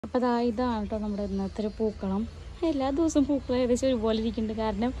അപ്പോൾ ഇതാണ് കേട്ടോ നമ്മുടെ ഇന്നത്തെ ഒരു പൂക്കളം. എല്ലാ ദിവസവും പൂക്കൾ ഏകദേശം ഒരുപോലെ ഇരിക്കുന്നുണ്ട്.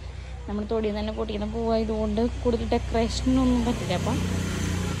 കാരണം നമ്മൾ തൊടിയിൽ തന്നെ പൊട്ടിക്കുന്ന പൂവായതുകൊണ്ട് കൂടുതൽ ഡെക്കറേഷനൊന്നും പറ്റില്ല. അപ്പം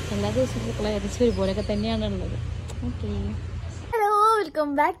എല്ലാ ദിവസവും പൂക്കൾ ഏകദേശം ഒരുപോലെയൊക്കെ തന്നെയാണ് ഉള്ളത്. Okay, hello, welcome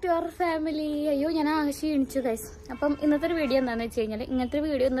back to our family. അയ്യോ, ഞാൻ ആകെ ക്ഷീണിച്ചു ഗൈസ്. അപ്പം ഇന്നത്തെ ഒരു വീഡിയോ എന്താണെന്ന് വെച്ച് കഴിഞ്ഞാൽ, ഇങ്ങനത്തെ ഒരു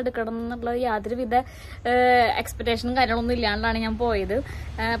വീഡിയോ ഒന്ന് എടുക്കണം എന്നുള്ള യാതൊരുവിധ എക്സ്പെക്ടേഷനും കാര്യങ്ങളൊന്നും ഇല്ലാണ്ടാണ് ഞാൻ പോയത്.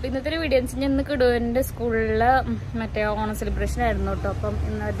 അപ്പം ഇന്നത്തെ ഒരു വീഡിയോ എന്ന് വെച്ച് കഴിഞ്ഞാൽ, ഇന്ന് കിടുവിൻ്റെ സ്കൂളിൽ മറ്റേ ഓണം സെലിബ്രേഷൻ ആയിരുന്നു കേട്ടോ. അപ്പം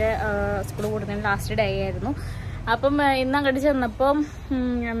ഇന്നത്തെ സ്കൂൾ കൂടുന്നതിന് ലാസ്റ്റ് ഡേ ആയിരുന്നു. അപ്പം ഇന്ന് അങ്ങോട്ട് ചെന്നപ്പം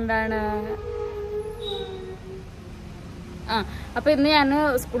അപ്പം ഇന്ന് ഞാൻ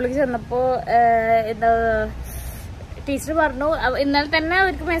സ്കൂളിലേക്ക് ചെന്നപ്പോൾ എന്താ ടീച്ചർ പറഞ്ഞു, ഇന്നലെ തന്നെ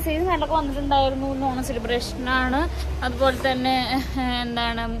അവർക്ക് മെസ്സേജും കാര്യങ്ങളൊക്കെ വന്നിട്ടുണ്ടായിരുന്നു. ഓണം സെലിബ്രേഷനാണ്, അതുപോലെ തന്നെ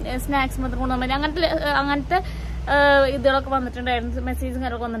സ്നാക്സ് മാത്രം കൊണ്ടുവന്നാൽ അങ്ങനത്തെ ഇതുകളൊക്കെ വന്നിട്ടുണ്ടായിരുന്നു, മെസ്സേജും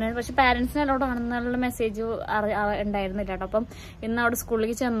കാര്യങ്ങളൊക്കെ വന്നിട്ടുണ്ടായിരുന്നു. പക്ഷെ പാരൻസിന് അലോഡ് ആണെന്നുള്ള മെസ്സേജ് ഉണ്ടായിരുന്നില്ല കേട്ടോ. അപ്പം ഇന്ന് അവിടെ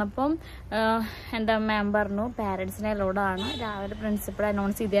സ്കൂളിലേക്ക് ചെന്നപ്പം മാം പറഞ്ഞു പാരൻസിന് അലോഡ് ആണ്. രാവിലെ പ്രിൻസിപ്പൾ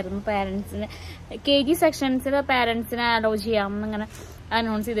അനൗൺസ് ചെയ്തായിരുന്നു പാരൻസിന് KG സെക്ഷൻസിൽ പാരൻസിനെ അലോ ചെയ്യാമെന്നിങ്ങനെ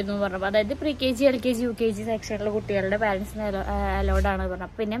അനൗൺസ് ചെയ്തിരുന്നു പറഞ്ഞപ്പോൾ, അതായത് pre-KG LKG UKG സെക്ഷനിലെ കുട്ടികളുടെ പാരൻസിന് അലോഡാണ് പറഞ്ഞു.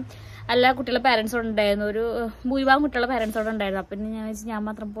 അപ്പം പിന്നെ എല്ലാ കുട്ടികളുടെ പാരൻസോട് ഉണ്ടായിരുന്നു, ഒരു ഭൂരിഭാഗം കുട്ടികളുടെ പാരൻസോട് ഉണ്ടായിരുന്നു. അപ്പം ഞാൻ വെച്ചാൽ ഞാൻ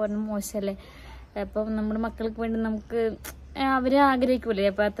മാത്രം പോകുന്നത് മോശമല്ലേ. അപ്പം നമ്മുടെ മക്കൾക്ക് വേണ്ടി നമുക്ക് അവർ ആഗ്രഹിക്കൂലേ,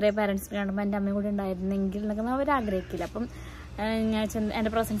 അപ്പോൾ അത്രയും പാരൻസിന് കാണുമ്പോൾ എൻ്റെ അമ്മയും കൂടി ഉണ്ടായിരുന്നെങ്കിൽ എന്നൊക്കെ അവർ ആഗ്രഹിക്കില്ല. അപ്പം ഞാൻ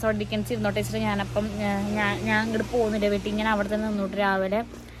എൻ്റെ പ്രസൻസ് അവിടെ ഡിക്കൻസ് ഇരുന്നോട്ടെ വെച്ചിട്ട് ഞാനപ്പം ഞാൻ ഇങ്ങോട്ട് പോകുന്നില്ല വീട്ടിൽ. ഇങ്ങനെ അവിടെ തന്നെ നിന്നോട്ട് രാവിലെ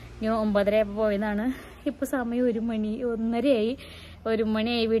ഞാൻ 9:30 ആയപ്പോൾ പോയതാണ്. ഇപ്പോൾ സമയം 1 മണി 1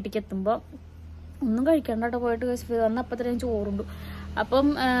 മണിയായി വീട്ടിലേക്ക് എത്തുമ്പോൾ. ഒന്നും കഴിക്കണ്ട കേട്ടോ, പോയിട്ട് വന്നപ്പോൾ തന്നെ ചോറുണ്ടു. അപ്പം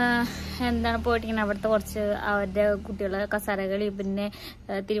പോയിട്ട് ഇങ്ങനെ അവിടുത്തെ കുറച്ച് അവരുടെ കുട്ടികളെ കസാരക്കളി പിന്നെ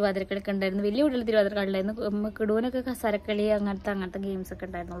തിരുവാതിരക്കളിയൊക്കെ ഉണ്ടായിരുന്നു. വലിയ കുട്ടികൾ തിരുവാതിരക്കളി ഉണ്ടായിരുന്നു. കിടുവിനൊക്കെ കസാരക്കളി അങ്ങനത്തെ ഗെയിംസ് ഒക്കെ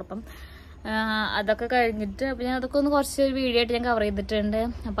ഉണ്ടായിരുന്നുള്ളൂ. അപ്പം അതൊക്കെ കഴിഞ്ഞിട്ട് അപ്പം ഞാൻ അതൊക്കെ ഒന്ന് കുറച്ച് വീഡിയോ ആയിട്ട് ഞാൻ കവർ ചെയ്തിട്ടുണ്ട്.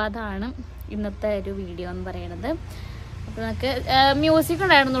 അപ്പോൾ അതാണ് ഇന്നത്തെ ഒരു വീഡിയോ എന്ന് പറയുന്നത്. അപ്പോൾ നമുക്ക് മ്യൂസിക്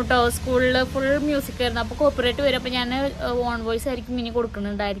ഉണ്ടായിരുന്നു കേട്ടോ, സ്കൂളിൽ ഫുൾ മ്യൂസിക് ആയിരുന്നു. അപ്പോൾ കോപ്പറേറ്റ് വരും. അപ്പോൾ ഞാൻ ഓൺ വോയിസ് ആയിരിക്കും ഇനി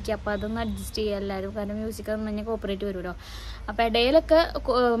കൊടുക്കുന്നുണ്ടായിരിക്കും. അപ്പോൾ അതൊന്ന് അഡ്ജസ്റ്റ് ചെയ്യുക എല്ലാവരും, കാരണം മ്യൂസിക് എന്ന് പറഞ്ഞാൽ കോപ്പറേറ്റ് വരുമല്ലോ. അപ്പോൾ ഇടയിലൊക്കെ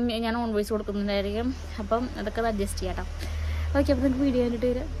ഞാൻ ഓൺ വോയിസ് കൊടുക്കുന്നുണ്ടായിരിക്കും. അപ്പം അതൊക്കെ അഡ്ജസ്റ്റ് ചെയ്യാം കേട്ടോ. ഓക്കെ, അപ്പോൾ നിങ്ങൾക്ക് വീഡിയോ കണ്ടിട്ട്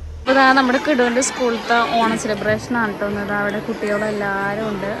വരാം. അപ്പോൾ ഇതാ നമ്മുടെ കിടുവിൻ്റെ സ്കൂളത്തെ ഓണം സെലിബ്രേഷൻ ആണ് കേട്ടോ. അവിടെ കുട്ടികളെല്ലാവരും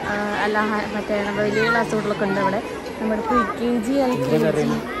ഉണ്ട്. മറ്റേ നമ്മുടെ വലിയ ക്ലാസ് കുട്ടികളൊക്കെ ഉണ്ട് അവിടെ. നമ്മുടെ pre-KG LKG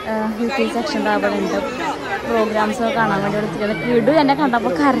UKG സെക്ഷൻ്റെ അവിടെ ഉണ്ട്. പ്രോഗ്രാംസൊക്കെ കാണാൻ വേണ്ടി വിളിച്ചിരുന്നത്. കിടു എന്നെ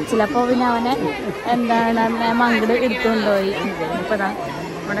കണ്ടപ്പോൾ കരച്ചില്ല. അപ്പോൾ പിന്നെ അവനെ മങ്കട് എടുത്തുകൊണ്ടുപോയി. ഇപ്പോൾ ഇതാ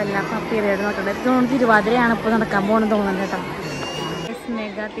നമ്മുടെ എല്ലാ പീരിയഡ് നോക്കട്ടെ. തിരുവാതിരയാണ് ഇപ്പോൾ നടക്കാൻ പോകണമെന്ന് തോന്നുന്നുണ്ട് കേട്ടോ.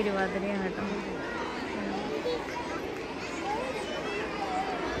 മെഗാ തിരുവാതിരയാണ് കേട്ടോ.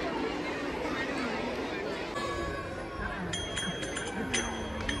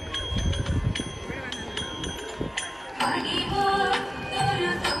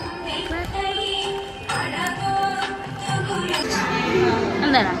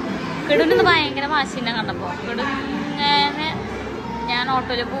 എന്താണ് കിടുവിന് ഭയങ്കര വാശിനെ കണ്ടപ്പോൾ കിടു ഞാൻ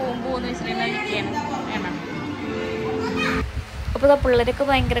ഓട്ടോയിൽ പോകുമെന്ന് വെച്ചിട്ടുണ്ടെങ്കിൽ അപ്പോൾ പിള്ളേരൊക്കെ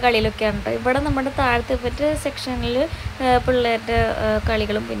ഭയങ്കര കളിയിലൊക്കെയാണ് കേട്ടോ. ഇവിടെ നമ്മുടെ താഴത്തെ മറ്റേ സെക്ഷനിൽ പിള്ളേരുടെ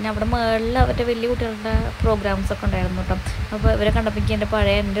കളികളും പിന്നെ അവിടെ മുകളിൽ അവരുടെ വലിയ കുട്ടികളുടെ പ്രോഗ്രാംസൊക്കെ ഉണ്ടായിരുന്നു കേട്ടോ. അപ്പോൾ ഇവരെ കണ്ടപ്പോൾ എൻ്റെ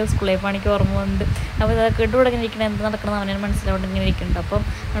പഴയ എൻ്റെ സ്കൂൾ ലൈഫാണ് എനിക്ക് ഓർമ്മ വന്നത്. അപ്പോൾ ഇതൊക്കെ ഇവിടെ ഇങ്ങനെ ഇരിക്കണം, എന്ത് നടക്കണം അവനെ മനസ്സിലാവുകൊണ്ട് ഇങ്ങനെ ഇരിക്കുന്നുണ്ട്. അപ്പം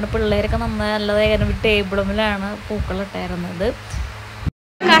നമ്മുടെ പിള്ളേരൊക്കെ നല്ലതായ കാരണം ടേബിളുമിലാണ് പൂക്കളിട്ടായിരുന്നത്.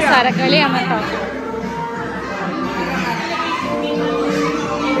 കസാരക്കളിയാണ് കേട്ടോ.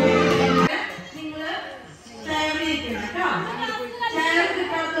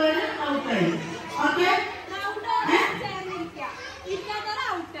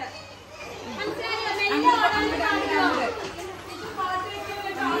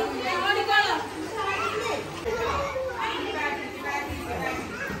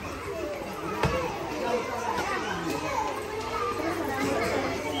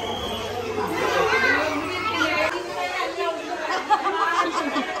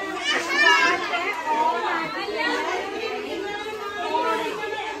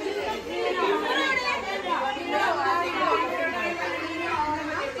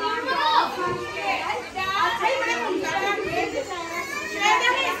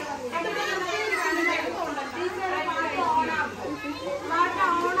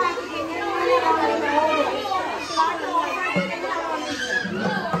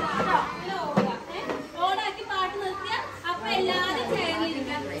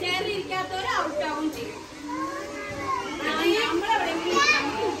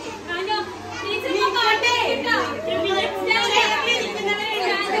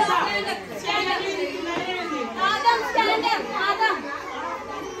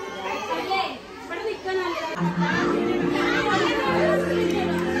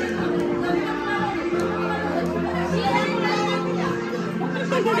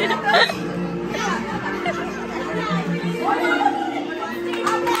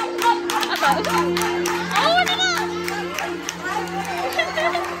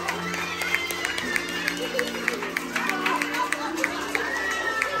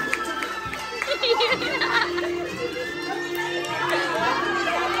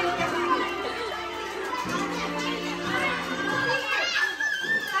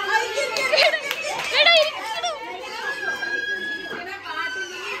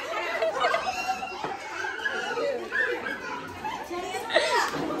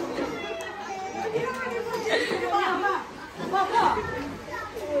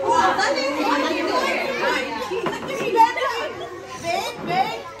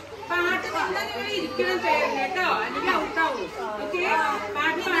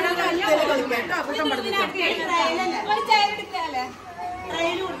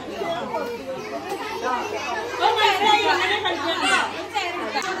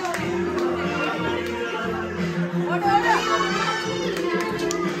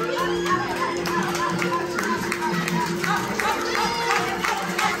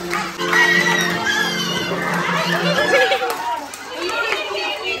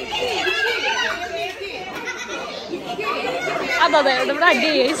 അതെ ഇവിടെ അടി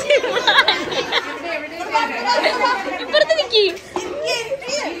ഇപ്പുറത്ത് നിക്കി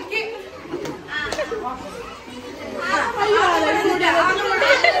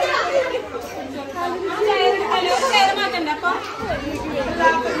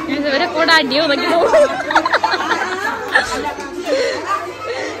ഇവരെ കൂടെ അടിയോ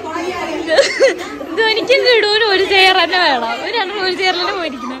ധോനിക്കും കിടൂരും ഒരു ചെയർ തന്നെ വേണം. ഒരു ചെയറിൽ തന്നെ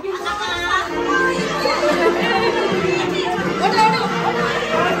പോയിരിക്കുന്നത്.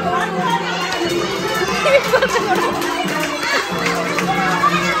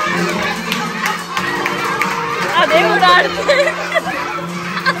 അതേ കൂടെ അടുത്ത്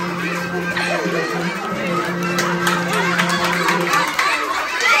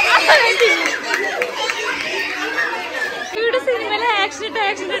ഇവിടെ സിനിമയിലെ ആക്ഷൻ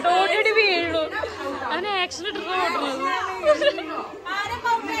ഇട്ട് ഓടി വീഴുള്ളൂ. അതിന് ആക്ഷൻ ഇട്ടിട്ട് ഓടുന്നത്.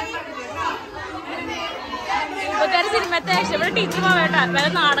 ഇപ്പത്തെ സിനിമത്തെ ആക്ഷൻ ഇവിടെ ടീച്ചർമാർ വേണ്ട വേറെ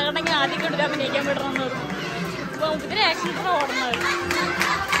നാടകം ഉണ്ടെങ്കിൽ ആദ്യം കൊണ്ടിട്ട് അഭിനയിക്കാൻ വിടണമെന്ന് പറഞ്ഞു. അപ്പൊ ഇതിന് ആക്ഷൻ ഇട്ടിട്ട് ഓടുന്നത്.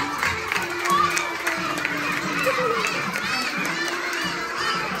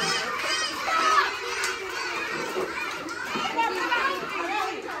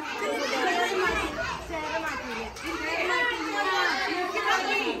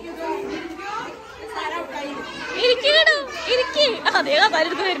 അതേ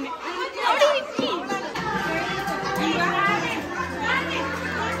കഥാലെടുത്ത് വരുന്നു. അവിടെ ഇരിക്കി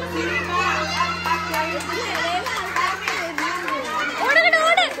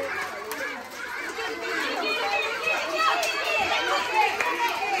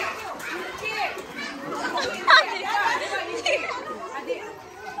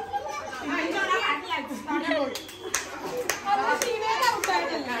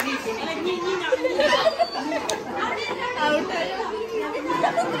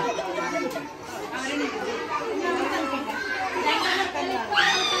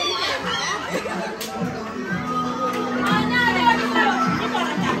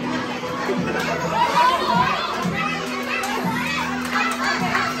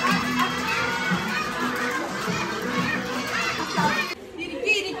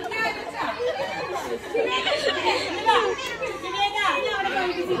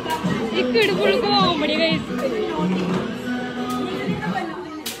ഇക്കിടുമ്പോൾ കോമഡി കഴിച്ചു.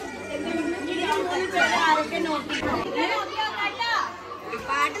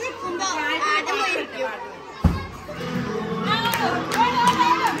 പാട്ട് നിൽക്കുമ്പോ ആട്ടം പോയിരിക്കും.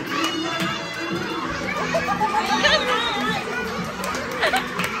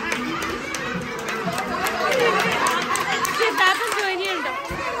 സിദ്ധാർത്ഥ ജോലിയുണ്ടോ?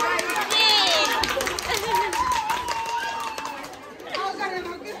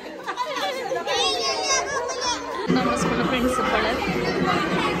 നമ്മുടെ സ്കൂളിലെ പ്രിൻസിപ്പള്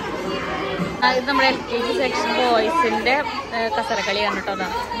ഇത് നമ്മുടെ LKG സെക്ഷൻ ബോയ്സിന്റെ കസരക്കളിയാണ് കേട്ടോ.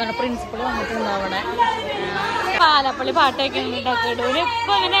 അതാണ് പ്രിൻസിപ്പൾ വന്നിട്ടുണ്ട്. അവിടെ പാലപ്പള്ളി പാട്ടൊക്കെ ഉണ്ടാക്കിയിട്ട്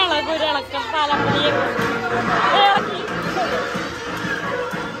ഇപ്പൊ അങ്ങനെ ഇളകും ഒരു ഇളക്കം പാലപ്പള്ളി ഇറക്കി.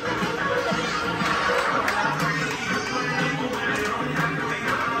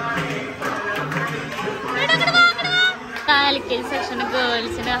 LKG സെക്ഷന്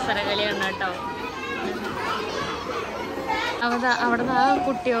ഗേൾസിന്റെ കസരകളിയാണ് കേട്ടോ. അവിടെ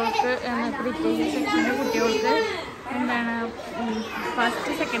കുട്ടികൾക്ക് LKG സെക്ഷൻ്റെ കുട്ടികൾക്ക് എന്താണ്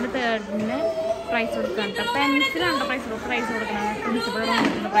ഫസ്റ്റ് സെക്കൻഡ് തേർഡിന് പ്രൈസ് കൊടുക്കാൻ കേട്ടോ. പെൻസിലാണ് പ്രൈസ് കൊടുക്കണം. പ്രിൻസിപ്പൾ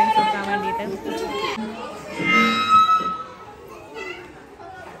വന്നിട്ടുണ്ട് പ്രൈസ് കൊടുക്കാൻ വേണ്ടിയിട്ട്.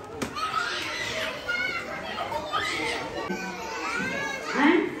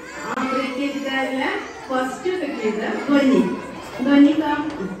 ഫസ്റ്റ് കിട്ടിയത് ധ്വനിക.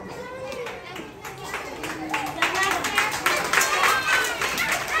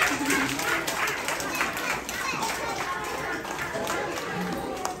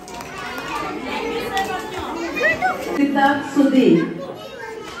 സിദ്ധാർത്ഥ് സുധീർ.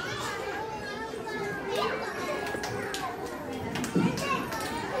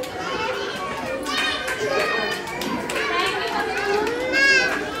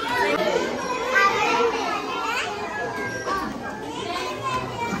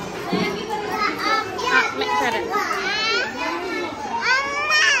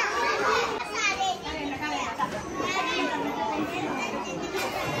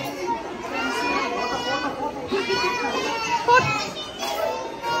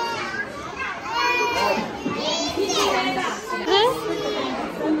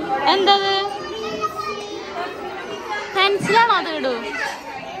 എന്തത് പെൻസിലാണോ അത്? ഇടൂ,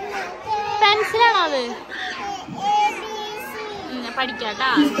 പെൻസിലാണോ അത്? പഠിക്കാട്ടാ.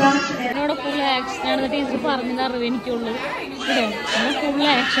 എന്നോട് ഫുൾ ആക്ഷനാണ് ടീച്ചർ പറഞ്ഞത് അറിവ് എനിക്കുള്ളത്. ഇവിടെ ഫുൾ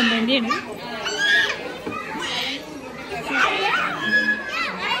ആക്ഷൻ തന്നെയാണ്.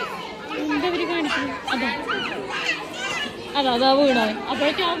 എന്തവര് കാണിക്കുന്നു? അതാ വീണോ?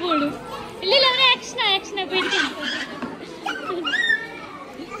 അപ്പോഴേക്കും ആ വീണു. ഇല്ലില്ല, അവന് ആക്ഷനാ പേടിക്കണം.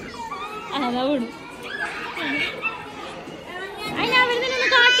 അതാ വീണു. അതിന് അവർ തന്നെ ഒന്ന്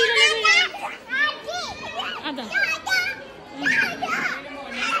കാട്ടിയില്ല. അതാ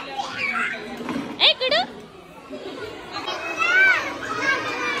കിടു.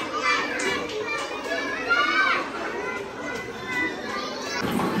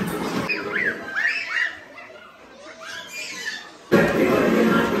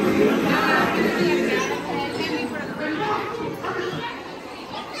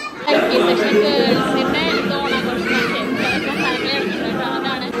 ഗേൾസിന്റെ ഓണാഘോഷം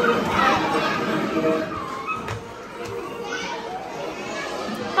അതാണ്.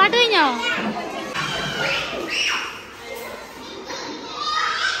 പാട്ട് കഴിഞ്ഞോ?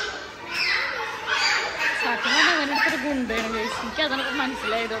 സത്യം അവനടുത്തൊരു ഗുണ്ടയാണ്. എനിക്ക് അതൊക്കെ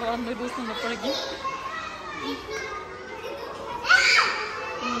മനസ്സിലായത് വന്നൊരു ദിവസം വന്നപ്പോഴേക്കും.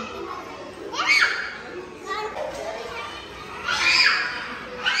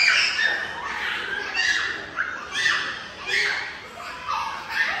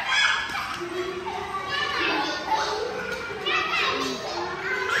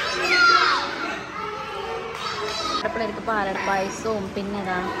 പിള്ളേർക്ക് പാലട പായസവും പിന്നെ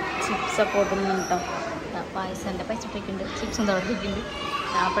അതാണ് ചിപ്സൊക്കെ കൊടുക്കുന്നു കേട്ടോ. പായസം എൻ്റെ പച്ചപ്പിക്കുന്നുണ്ട്, ചിപ്സും തുടങ്ങിയിട്ടുണ്ട്.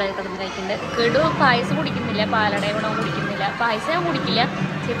 പിള്ളേർ കിടന്ന് കഴിക്കുന്നുണ്ട്. കെടു പായസം കുടിക്കുന്നില്ല, പാലട ഇവിടെ കുടിക്കുന്നില്ല. പായസം ഞാൻ കുടിക്കില്ല,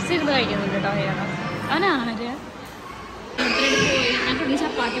 ചിപ്സ് ഇരുന്ന് കഴിക്കുന്നുണ്ട് കേട്ടോ. അവനാര് ഞാൻ കിടന്ന്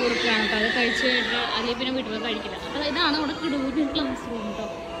ചപ്പാത്തി കൊടുക്കുകയാണ് കേട്ടോ. അത് കഴിച്ച് കഴിഞ്ഞിട്ട് അല്ലെങ്കിൽ പിന്നെ വീട്ടിൽ കഴിക്കില്ല. അപ്പോൾ ഇതാണ് ഇവിടെ കിടൂര് ക്ലാസ് റൂം കേട്ടോ.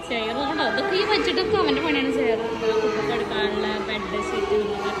 ചെയർ കൊണ്ടോ അതൊക്കെ ഈ വെച്ചിട്ടൊക്കെ അവൻ്റെ പണിയാണ്. ചെയർ കുട്ടികൾക്ക് എടുക്കാനുള്ള ബെഡ് സെറ്റ്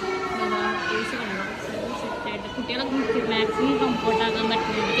ഏസി കണ്ടോ സെറ്റായിട്ട് കുട്ടികളൊക്കെ മാക്സിമം കംഫോർട്ടാക്കാൻ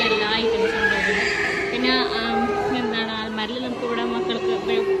പറ്റുന്ന രീതിക്ക് എല്ലാ ഐറ്റംസും ഉണ്ടായിരുന്നു. പിന്നെ എന്താണ് അൽമാരിൽ നമുക്ക് ഇവിടെ മക്കൾക്ക്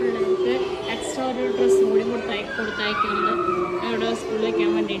പിള്ളേർക്ക് എക്സ്ട്രാ ഒരു ഡ്രസ്സും കൂടി കൊടുത്തയക്കുന്നത് ഇവിടെ സ്കൂളിൽ വയ്ക്കാൻ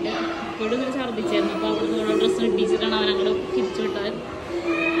വേണ്ടിയിട്ട്. ഇവിടെ ഒരു ഛർദ്ദിച്ചായിരുന്നു. അപ്പോൾ അവിടെ നിന്ന് ഡ്രസ്സ് ഇട്ടിച്ചിട്ടാണ് അവൻ അങ്ങോട്ട് തിരിച്ചു വിട്ടത്.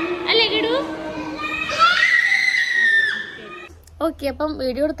 അല്ലേ കേടു? ഓക്കെ, അപ്പം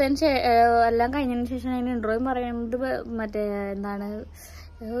വീഡിയോ എടുത്തതിന് എല്ലാം കഴിഞ്ഞതിന് ശേഷം അതിന് ഇൻട്രോയും പറയുന്നത് മറ്റേ എന്താണ്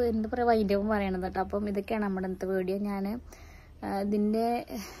എന്താ പറയുക വൈൻഡവും പറയണത് കേട്ടോ. അപ്പം ഇതൊക്കെയാണ് നമ്മുടെ ഇന്നത്തെ വീഡിയോ. ഞാൻ ഇതിൻ്റെ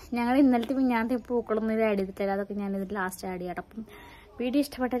ഞങ്ങൾ ഇന്നലത്തെ ഞാനത്തെ പൂക്കളൊന്നും ഇത് ആഡ് ചെയ്തിട്ടില്ല. അതൊക്കെ ഞാൻ ഇതിൽ ലാസ്റ്റ് ആഡ് ചെയ്യാം. അപ്പം വീഡിയോ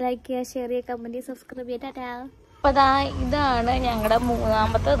ഇഷ്ടപ്പെട്ട ലൈക്ക് ചെയ്യുക, ഷെയർ ചെയ്യുക, കമൻറ്റ് ചെയ്യുക, സബ്സ്ക്രൈബ് ചെയ്യുക. ടാറ്റാ. അപ്പോൾ ഇതാണ് ഞങ്ങളുടെ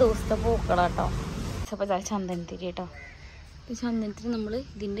 3ാമത്തെ ദിവസത്തെ പൂക്കളം കേട്ടോ. അപ്പോൾ ചന്ദനത്തിരി കേട്ടോ. ഈ ചന്ദനത്തിരി നമ്മൾ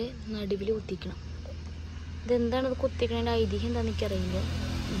ഇതിൻ്റെ നടുവിൽ കുത്തിക്കണം. ഇതെന്താണ് ഇത് കുത്തിക്കണതിൻ്റെ ഐതിഹ്യം എന്താണെന്ന് എനിക്കറിയില്ല.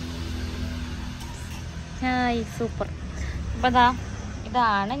 സൂപ്പർ. അപ്പോൾ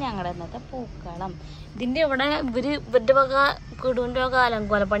ഇതാണ് ഞങ്ങളുടെ ഇന്നത്തെ പൂക്കളം. ഇതിൻ്റെ ഇവിടെ ഇവരുടെ വക കിടുവിൻ്റെ വക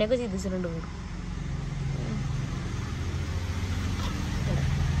അലങ്കോലപ്പണിയൊക്കെ ചെയ്തിട്ടുണ്ട്.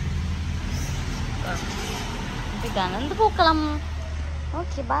 ഇതാണ് എന്ത് പൂക്കളം.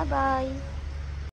 Okay, bye bye.